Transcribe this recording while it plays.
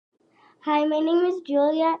Hi, my name is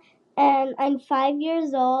Julia, and I'm 5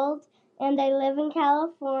 years old, and I live in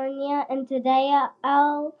California. And today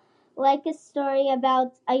I'll like a story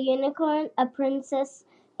about a unicorn, a princess,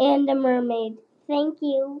 and a mermaid. Thank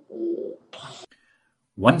you.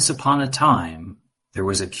 Once upon a time, there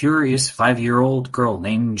was a curious 5-year-old girl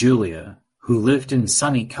named Julia who lived in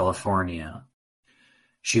sunny California.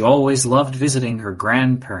 She always loved visiting her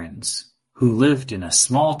grandparents, who lived in a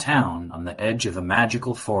small town on the edge of a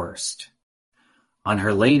magical forest. On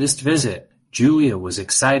her latest visit, Julia was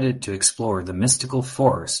excited to explore the mystical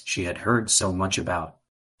forest she had heard so much about.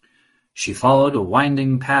 She followed a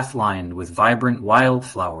winding path lined with vibrant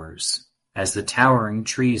wildflowers as the towering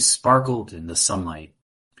trees sparkled in the sunlight.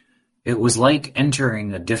 It was like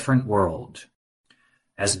entering a different world.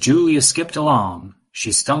 As Julia skipped along,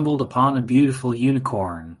 she stumbled upon a beautiful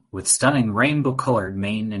unicorn with stunning rainbow-colored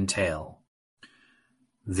mane and tail.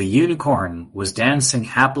 The unicorn was dancing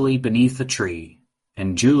happily beneath a tree,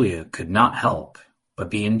 and Julia could not help but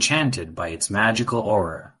be enchanted by its magical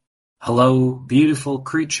aura. "Hello, beautiful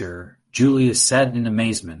creature," Julia said in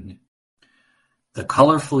amazement. The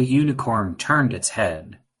colorful unicorn turned its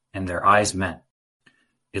head, and their eyes met.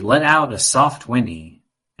 It let out a soft whinny,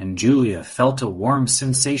 and Julia felt a warm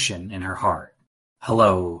sensation in her heart.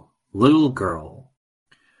 "Hello, little girl.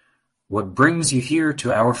 What brings you here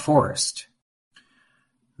to our forest?"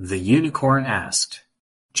 the unicorn asked.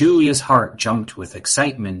 Julia's heart jumped with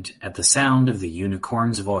excitement at the sound of the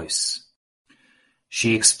unicorn's voice.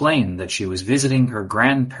 She explained that she was visiting her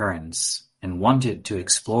grandparents and wanted to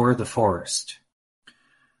explore the forest.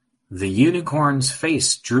 The unicorn's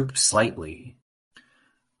face drooped slightly.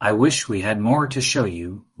 "I wish we had more to show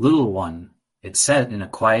you, little one," it said in a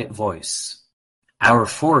quiet voice. "Our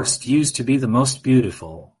forest used to be the most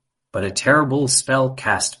beautiful, but a terrible spell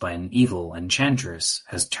cast by an evil enchantress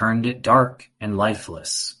has turned it dark and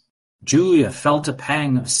lifeless." Julia felt a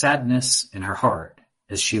pang of sadness in her heart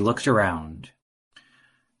as she looked around.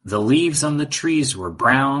 The leaves on the trees were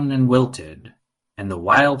brown and wilted, and the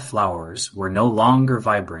wildflowers were no longer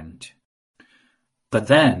vibrant. But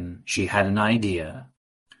then she had an idea.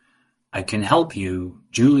 "I can help you,"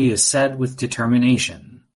 Julia said with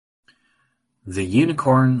determination. The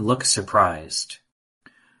unicorn looked surprised.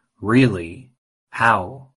 "Really?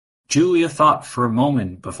 How?" Julia thought for a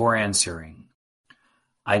moment before answering.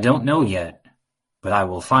 "I don't know yet, but I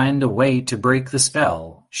will find a way to break the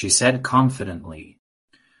spell," she said confidently.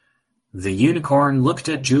 The unicorn looked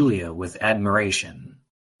at Julia with admiration.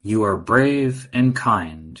 "You are brave and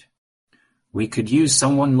kind. We could use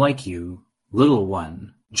someone like you, little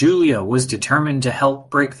one." Julia was determined to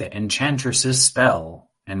help break the enchantress's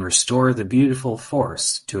spell and restore the beautiful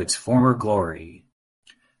forest to its former glory.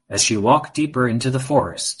 As she walked deeper into the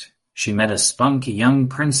forest, she met a spunky young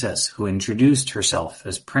princess who introduced herself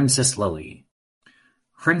as Princess Lily.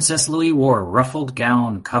 Princess Lily wore a ruffled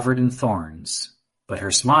gown covered in thorns, but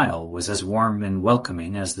her smile was as warm and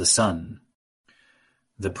welcoming as the sun.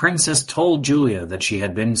 The princess told Julia that she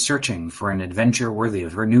had been searching for an adventure worthy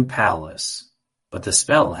of her new palace, but the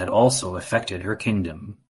spell had also affected her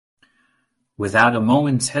kingdom. Without a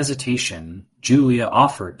moment's hesitation, Julia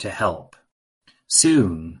offered to help.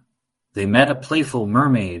 Soon, they met a playful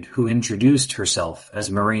mermaid who introduced herself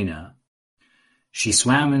as Marina. She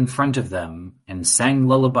swam in front of them and sang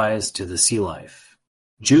lullabies to the sea life.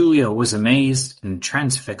 Julia was amazed and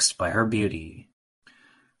transfixed by her beauty.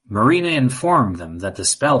 Marina informed them that the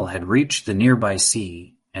spell had reached the nearby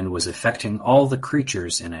sea and was affecting all the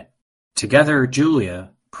creatures in it. Together,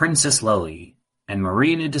 Julia, Princess Lily, and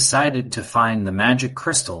Marina decided to find the magic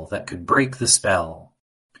crystal that could break the spell.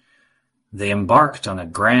 They embarked on a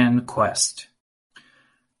grand quest.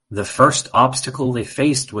 The first obstacle they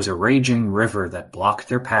faced was a raging river that blocked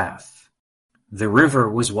their path. The river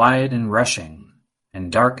was wide and rushing,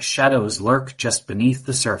 and dark shadows lurked just beneath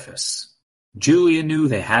the surface. Julia knew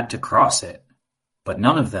they had to cross it, but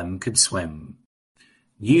none of them could swim.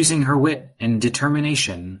 Using her wit and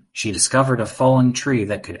determination, she discovered a fallen tree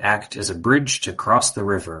that could act as a bridge to cross the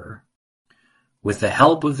river. With the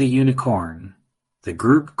help of the unicorn, the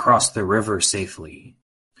group crossed the river safely.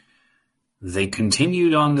 They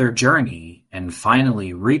continued on their journey and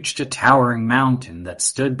finally reached a towering mountain that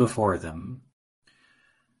stood before them.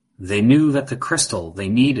 They knew that the crystal they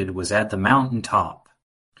needed was at the mountain top.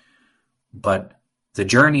 But the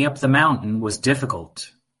journey up the mountain was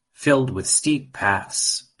difficult, filled with steep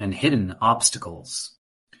paths and hidden obstacles.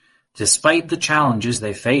 Despite the challenges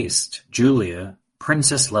they faced, Julia,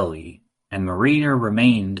 Princess Lily, and Marina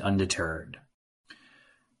remained undeterred.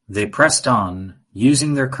 They pressed on,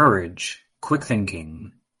 using their courage, quick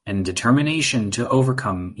thinking, and determination to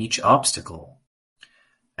overcome each obstacle.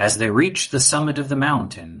 As they reached the summit of the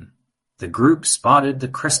mountain, the group spotted the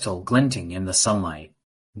crystal glinting in the sunlight.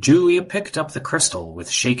 Julia picked up the crystal with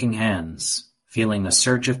shaking hands, feeling a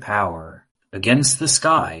surge of power against the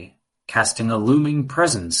sky, casting a looming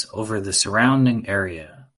presence over the surrounding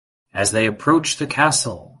area. As they approached the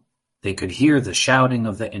castle, they could hear the shouting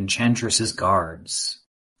of the enchantress's guards.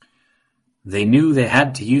 They knew they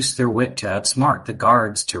had to use their wit to outsmart the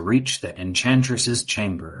guards to reach the enchantress's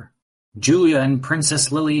chamber. Julia and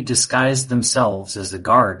Princess Lily disguised themselves as the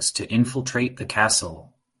guards to infiltrate the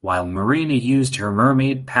castle, while Marina used her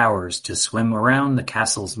mermaid powers to swim around the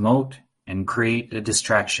castle's moat and create a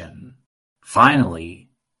distraction. Finally,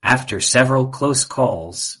 after several close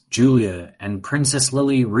calls, Julia and Princess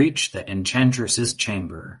Lily reached the enchantress's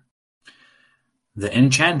chamber. The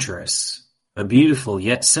enchantress, a beautiful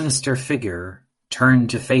yet sinister figure, turned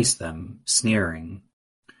to face them, sneering.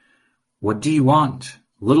 "What do you want,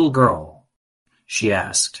 little girl?" she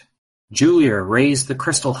asked. Julia raised the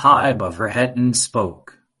crystal high above her head and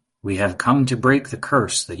spoke. "We have come to break the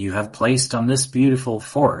curse that you have placed on this beautiful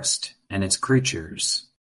forest and its creatures."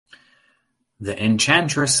 The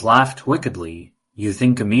enchantress laughed wickedly. "You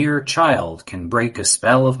think a mere child can break a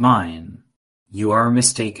spell of mine? You are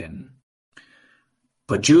mistaken."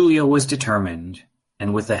 But Julia was determined,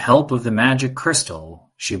 and with the help of the magic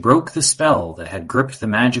crystal, she broke the spell that had gripped the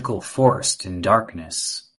magical forest in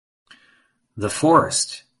darkness. The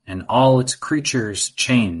forest and all its creatures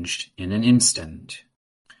changed in an instant.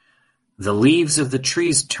 The leaves of the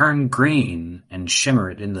trees turned green and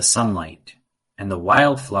shimmered in the sunlight, and the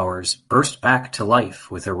wildflowers burst back to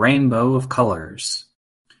life with a rainbow of colors.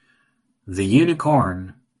 The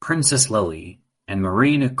unicorn, Princess Lily, and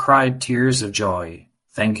Marina cried tears of joy,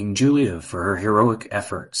 thanking Julia for her heroic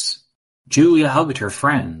efforts. Julia hugged her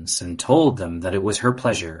friends and told them that it was her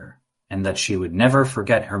pleasure, and that she would never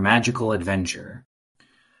forget her magical adventure.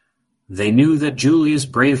 They knew that Julia's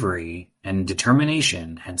bravery and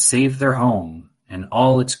determination had saved their home and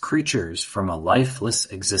all its creatures from a lifeless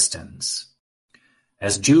existence.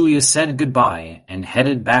 As Julia said goodbye and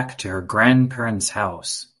headed back to her grandparents'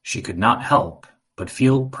 house, she could not help but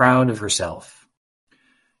feel proud of herself.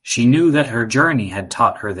 She knew that her journey had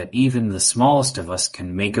taught her that even the smallest of us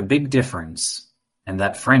can make a big difference, and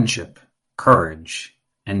that friendship, courage,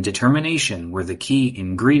 and determination were the key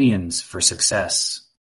ingredients for success.